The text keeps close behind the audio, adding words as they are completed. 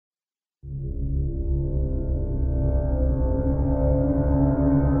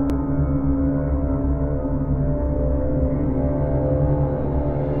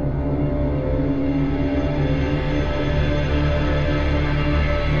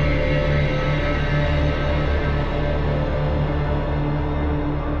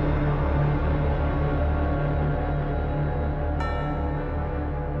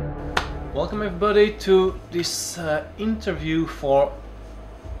Welcome everybody to this interview for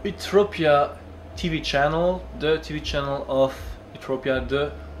Utropia TV channel, the TV channel of Utropia,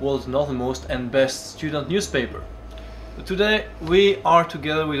 the world's northernmost and best student newspaper. But today we are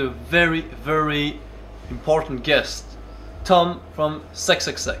together with a very important guest, Tom from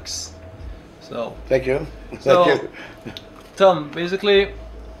XXX. So thank you. So, Thank you. Tom, basically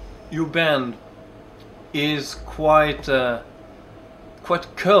your band is quite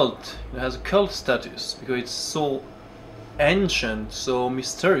cult. It has a cult status because it's so ancient, so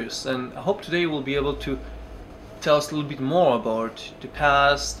mysterious, and I hope today we'll be able to tell us a little bit more about the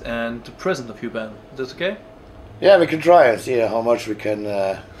past and the present of your band. Is that okay? Yeah, we can try and see how much we can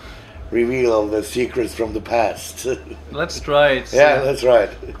reveal of the secrets from the past. Let's try it. Yeah, that's right.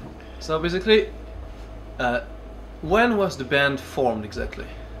 So basically, when was the band formed exactly?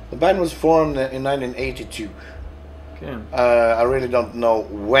 The band was formed in 1982. Okay. I really don't know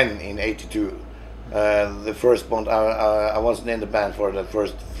when in '82. The first month I wasn't in the band for the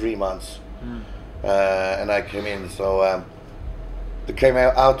first 3 months, and I came in. So they came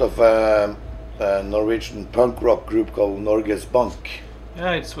out of a Norwegian punk rock group called Norges Bank.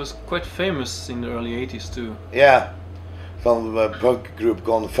 Yeah, it was quite famous in the early 80s too. Yeah, from a punk group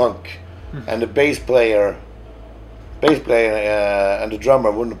called Funk, and the bass player and the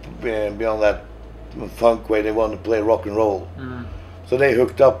drummer wouldn't be on that funk way. They wanted to play rock and roll, so they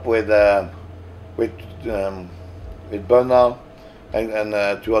hooked up with Bønna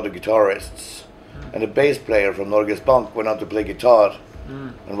and two other guitarists, and the bass player from Norges Bank went on to play guitar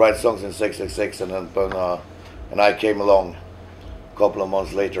and write songs in XXX, and then Bønna and I came along a couple of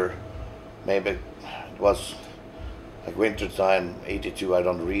months later. Maybe it was like winter time, '82. I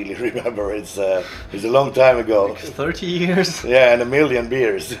don't really remember. It's a long time ago. Like 30 years. Yeah, and a million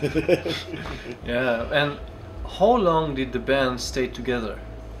beers. Yeah, and how long did the band stay together?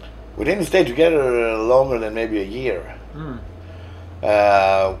 We didn't stay together longer than maybe a year.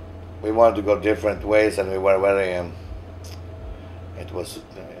 We wanted to go different ways, and we were very. It was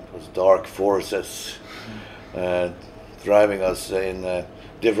dark forces driving us in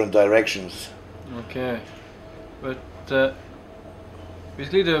different directions. Okay, but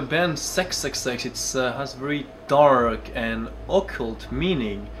basically the band XXX, it's has very dark and occult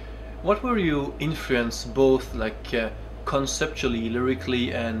meaning. What were you influenced both like conceptually,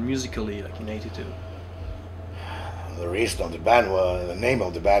 lyrically and musically, like in '82? The reason of the band was, the name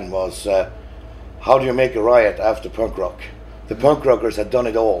of the band was how do you make a riot after punk rock? The punk rockers had done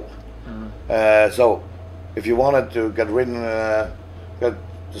it all. So if you wanted to get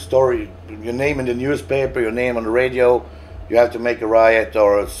the story, your name in the newspaper, your name on the radio, you have to make a riot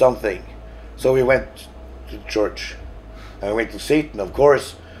or something. So we went to church, and we went to Satan, of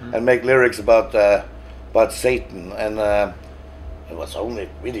course, and make lyrics about Satan. And it was only,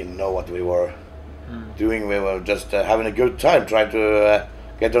 we didn't know what we were doing. We were just having a good time, trying to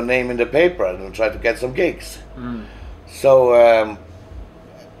get our name in the paper and try to get some gigs. So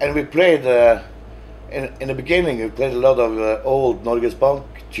and we played in the beginning. We played a lot of old Norges Bank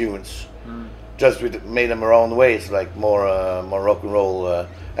tunes. Just we made them our own ways, like more rock and roll,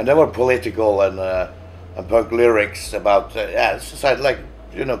 and they were political and punk lyrics about society, like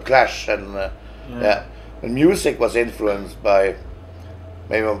Clash and yeah. And music was influenced by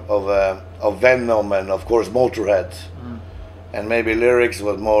maybe of Venom and of course Motorhead, and maybe lyrics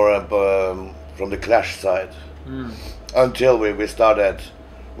was more from the Clash side, until we started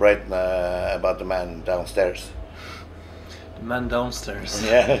writing about the man downstairs. Man downstairs.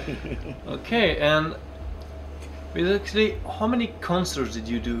 Yeah. Okay, and basically, how many concerts did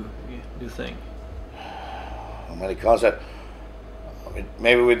you do you think? How many concerts?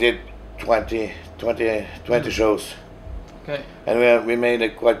 Maybe we did 20 shows. Okay. And we made a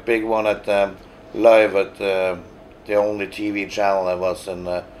quite big one at live at the only TV channel that was in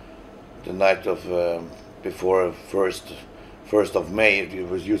the night of before 1st of May. It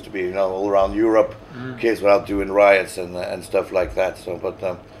was used to be all around Europe, kids were out doing riots and stuff like that. So, but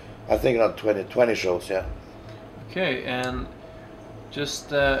I think about 20 shows, yeah. Okay, and just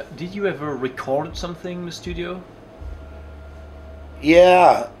did you ever record something in the studio?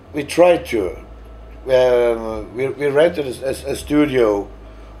 Yeah, we tried to. We rented a studio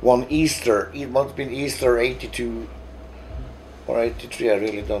one Easter. It must have been Easter '82 or '83. I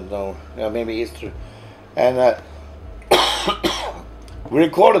really don't know. Yeah, maybe Easter, and. We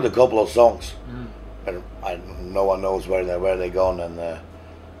recorded a couple of songs, but no one knows where they're gone, and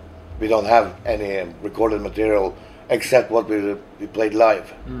we don't have any recorded material except what we played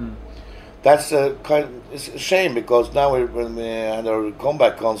live. That's it's a shame, because now when we had our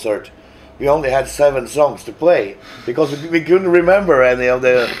comeback concert, we only had 7 songs to play because we couldn't remember any of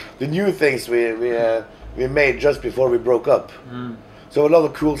the new things we made just before we broke up. So a lot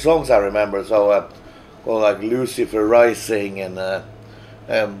of cool songs I remember. So well, like Lucifer Rising and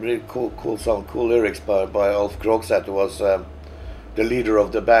really cool song, cool lyrics by Ulf Krogstad, who was the leader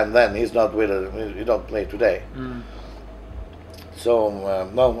of the band then. He's not with us. He don't play today. So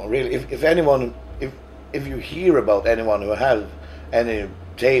no, really, if anyone, if you hear about anyone who have any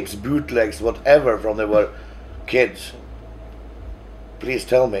tapes, bootlegs, whatever from they were kids, please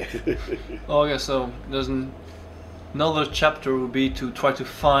tell me. Okay, so there's another chapter would be to try to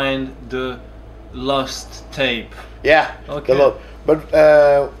find the lost tape. Yeah. Okay.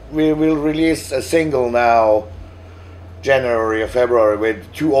 But we will release a single now, January or February,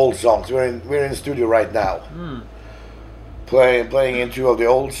 with 2 old songs. We're in the studio right now, playing in 2 of the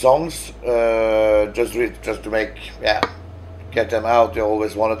old songs, just to make get them out. They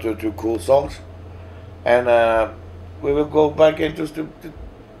always wanted to 2 cool songs, and we will go back into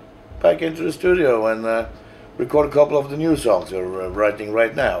the studio and record a couple of the new songs we're writing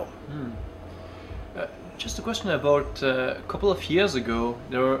right now. Just a question about a couple of years ago,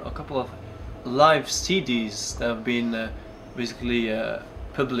 there were a couple of live CDs that have been basically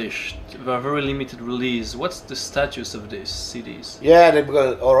published. They were very limited release. What's the status of these CDs? Yeah,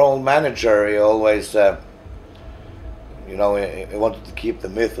 because our old manager, he always, he wanted to keep the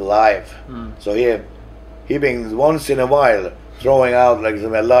myth alive. So he been once in a while throwing out like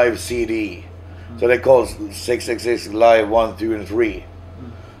a live CD. So they call 666 Live 1, 2, and 3.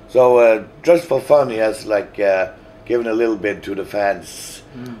 So just for fun, he has like given a little bit to the fans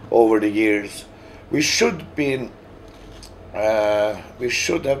over the years. We should have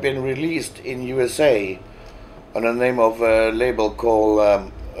been released in USA on the name of a label called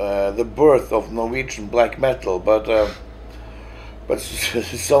The Birth of Norwegian Black Metal, but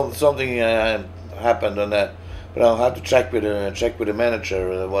something happened, and but I'll have to check with the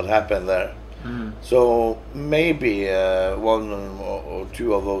manager what happened there. So maybe 1 or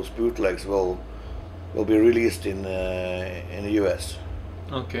 2 of those bootlegs will be released in the US.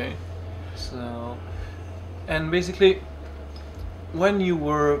 Okay, so and basically, when you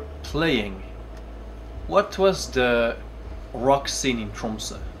were playing, what was the rock scene in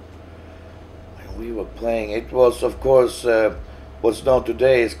Tromsø? When we were playing, it was of course what's known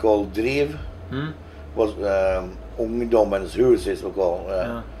today is called Driv. Was Ungdommens hus is what called.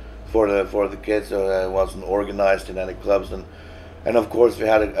 For the kids, it wasn't organized in any clubs, and of course we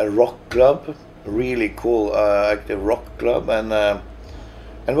had a rock club, a really cool active rock club, and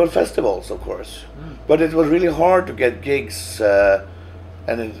festivals, of course. But it was really hard to get gigs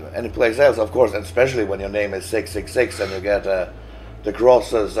any place else, of course, and especially when your name is 666 and you get the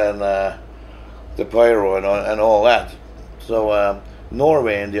crosses and the pyro and all that. So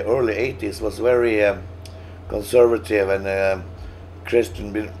Norway in the early 80s was very conservative and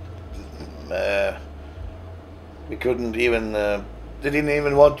Christian. We couldn't even. They didn't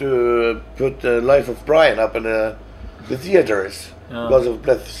even want to put Life of Brian up in the theaters because of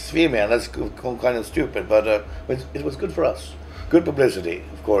blasphemy, and that's kind of stupid. But it was good for us. Good publicity,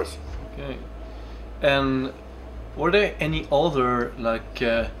 of course. Okay. And were there any other like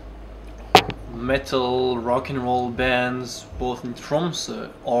metal, rock and roll bands, both in Tromsø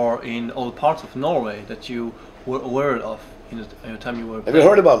or in all parts of Norway, that you were aware of in the time you were playing? Have you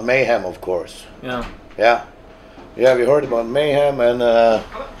heard about Mayhem, of course? Yeah. Yeah, we heard about Mayhem and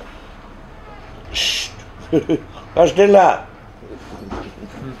Vær stille!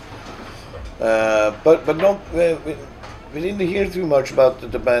 But no, we didn't hear too much about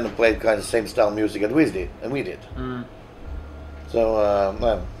the band who played kind of same style music as we did. So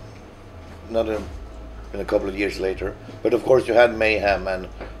not in a couple of years later. But of course you had Mayhem and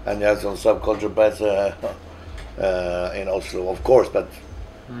you had some subculture bands in Oslo, of course, but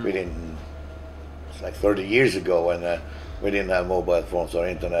we didn't. It's like 30 years ago, and we didn't have mobile phones or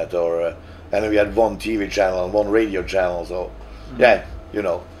internet, or and we had 1 TV channel and 1 radio channel. So yeah, you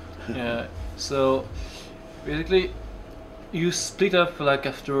know. Yeah. So basically, you split up like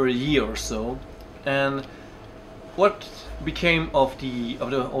after a year or so, and what became of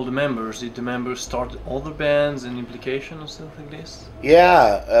all the members? Did the members start other bands and implication or something like this?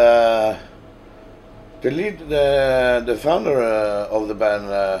 Yeah. The founder of the band,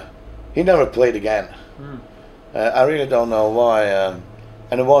 he never played again. I really don't know why.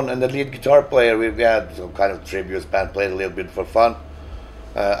 And the lead guitar player, we had some kind of tribute band, played a little bit for fun.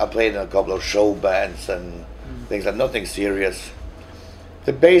 I played in a couple of show bands and things like nothing serious.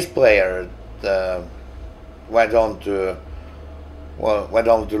 The bass player went on to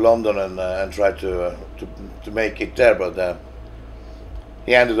London and tried to make it there, but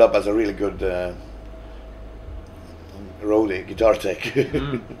he ended up as a really good roadie, guitar tech.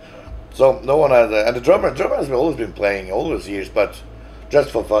 So no one had, and the drummer has always been playing all those years, but just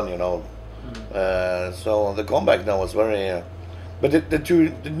for fun, you know. So the comeback now was very, but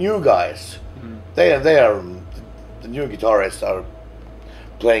the new guys, they are the new guitarists are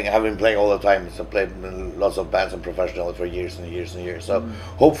have been playing all the time. So played in lots of bands and professional for years and years and years. So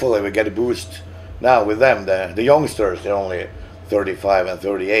hopefully we get a boost now with them. The youngsters, they're only 35 and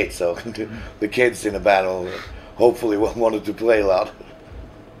 38, so the kids in the band will hopefully wanted to play a lot.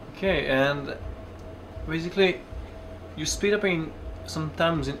 Okay, and basically you split up in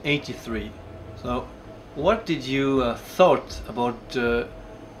sometimes in '83. So what did you thought about the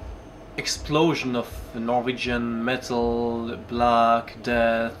explosion of Norwegian metal, black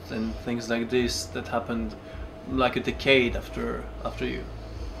death, and things like this that happened like a decade after you?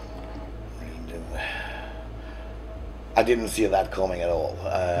 I didn't see that coming at all.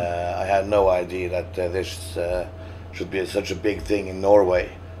 I had no idea that this should be such a big thing in Norway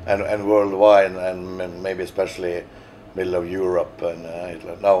and worldwide, and maybe especially middle of Europe. And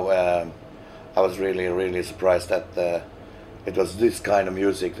I was really surprised that it was this kind of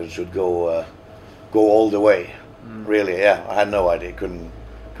music that should go all the way. Really, yeah. I had no idea. Couldn't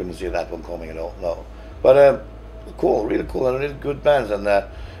see that one coming at all. No, but cool, really cool, and really good bands, and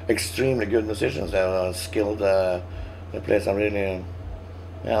extremely good musicians. They're skilled. They play some really.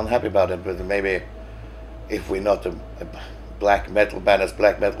 Yeah, I'm happy about it. But maybe if we're not a black metal band as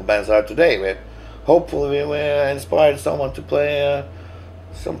black metal bands are today, hopefully we inspired someone to play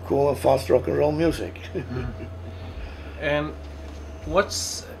some cool and fast rock and roll music. And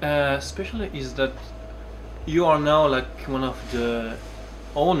what's special is that you are now like one of the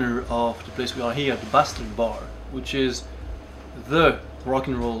owner of the place we are here, the Bastard Bar, which is the rock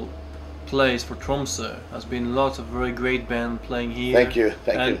and roll place for Tromsø. Has been lots of very great band playing here. Thank you.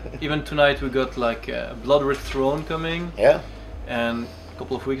 And even tonight we got like Blood Red Throne coming. Yeah. And a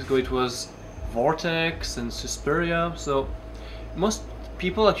couple of weeks ago it was Vortex and Suspiria. So most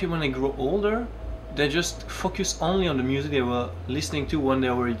people actually, when they grow older, they just focus only on the music they were listening to when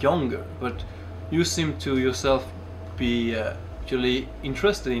they were younger. But you seem to yourself be actually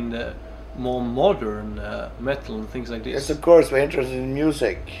interested in the more modern metal and things like this. Yes, of course, we're interested in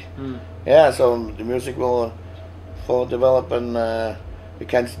music. Yeah, so the music will develop, and we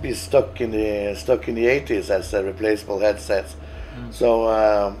can't be stuck in the 80s as replaceable headsets.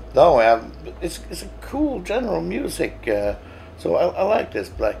 So no, it's a cool general music. So I like this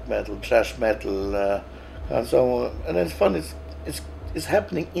black metal, thrash metal, and it's fun. It's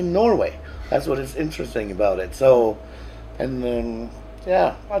happening in Norway. That's what is interesting about it. So, and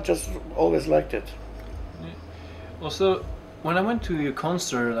yeah, I just always liked it. Also, when I went to your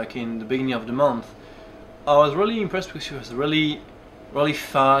concert, like in the beginning of the month, I was really impressed because she was really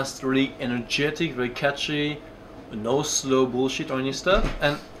fast, really energetic, very catchy, no slow bullshit or any stuff.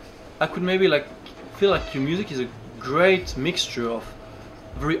 And I could maybe like feel like your music is a great mixture of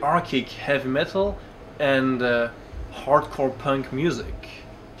very archaic heavy metal and hardcore punk music.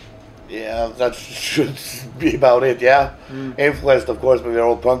 Yeah, that should be about it. Yeah, influenced, of course, by we're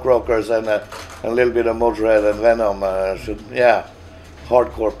all punk rockers, and a little bit of Motorhead and Venom.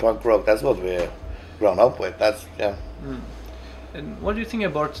 Hardcore punk rock. That's what we're grown up with. That's yeah. And what do you think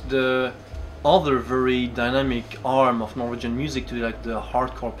about the other very dynamic arm of Norwegian music to like the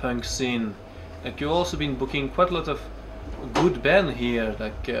hardcore punk scene? Like you've also been booking quite a lot of good band here.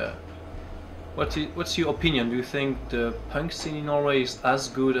 Like, what's your opinion? Do you think the punk scene in Norway is as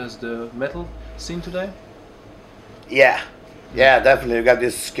good as the metal scene today? Yeah, definitely. You got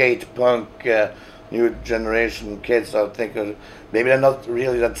this skate punk new generation kids. I think maybe they're not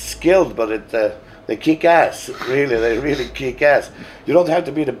really that skilled, but they kick ass. Really, they really kick ass. You don't have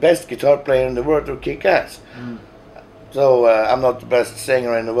to be the best guitar player in the world to kick ass. So I'm not the best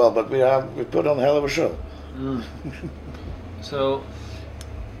singer in the world, but we put on a hell of a show. So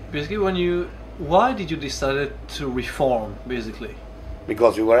basically, why did you decide to reform? Basically,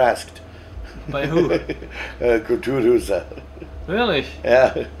 because we were asked. By who? Kulturhuset. Really?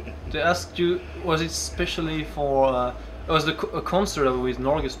 Yeah. They asked you. Was it specially for? It was a concert with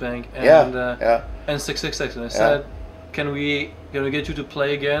Norgesbank and and 666. And I said, can we get you to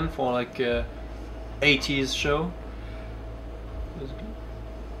play again for like 80s show?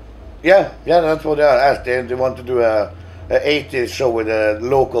 Yeah, that's what they asked. They want to do a 80s show with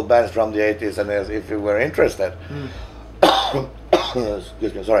local bands from the 80s, and if we were interested.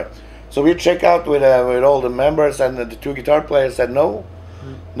 Excuse me, sorry. So we check out with all the members, and the two guitar players said no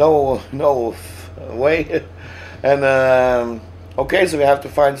way. And okay, so we have to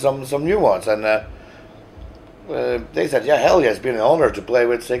find some new ones, and they said, yeah, hell yeah, it's been an honor to play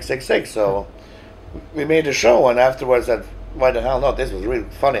with 666. So we made a show, and afterwards said, why the hell not? This was really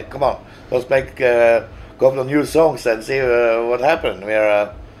funny. Come on, let's make a couple of new songs and see what happened.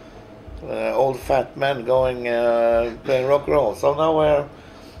 We're old fat men going playing rock and roll. So now we're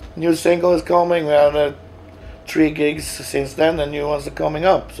new single is coming. We have 3 gigs since then, and new ones are coming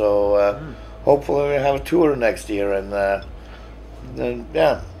up. So hopefully we have a tour next year, and then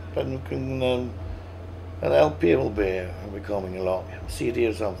yeah, then we can an LP will be coming along, CD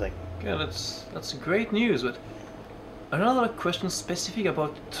or something. Yeah, that's great news. But another question specific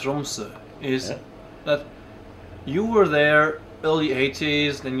about Tromsø is that you were there early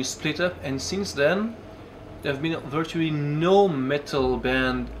 80s, then you split up, and since then there have been virtually no metal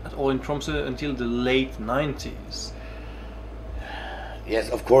band at all in Tromsø until the late 90s. Yes,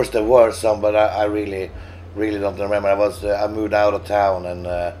 of course there were some, but I really don't remember. I moved out of town, and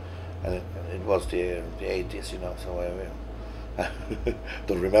it was the 80s, you know. So I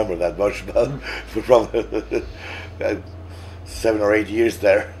don't remember that much about from 7 or 8 years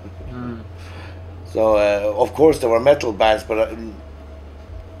there. So of course there were metal bands, but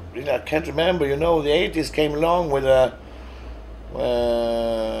I can't remember. You know, the 80s came along with a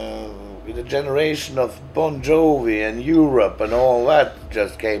generation of Bon Jovi and Europe and all that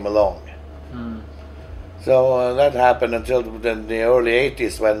just came along. So that happened until the early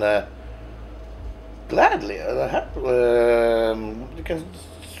 80s when gladly you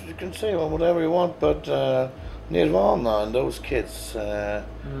can say whatever you want, but Nirvana and those kids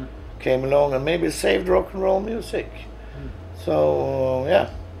came along and maybe saved rock and roll music. So yeah,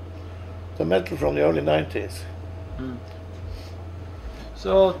 the metal from the early 90s.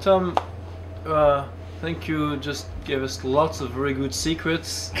 So Tom, thank you, just gave us lots of very good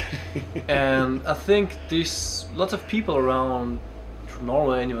secrets. And I think lots of people around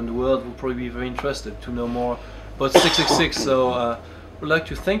Norway and even the world will probably be very interested to know more about 666. So I would like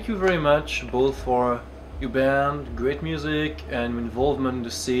to thank you very much both for your band, great music, and involvement in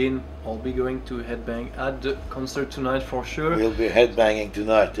the scene. I'll be going to headbang at the concert tonight for sure. We'll be headbanging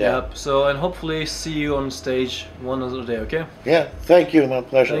tonight, yeah. Yep. So, and hopefully see you on stage one other day, okay? Yeah, thank you, my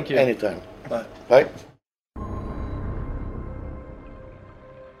pleasure. Thank you. Anytime. Bye. Bye.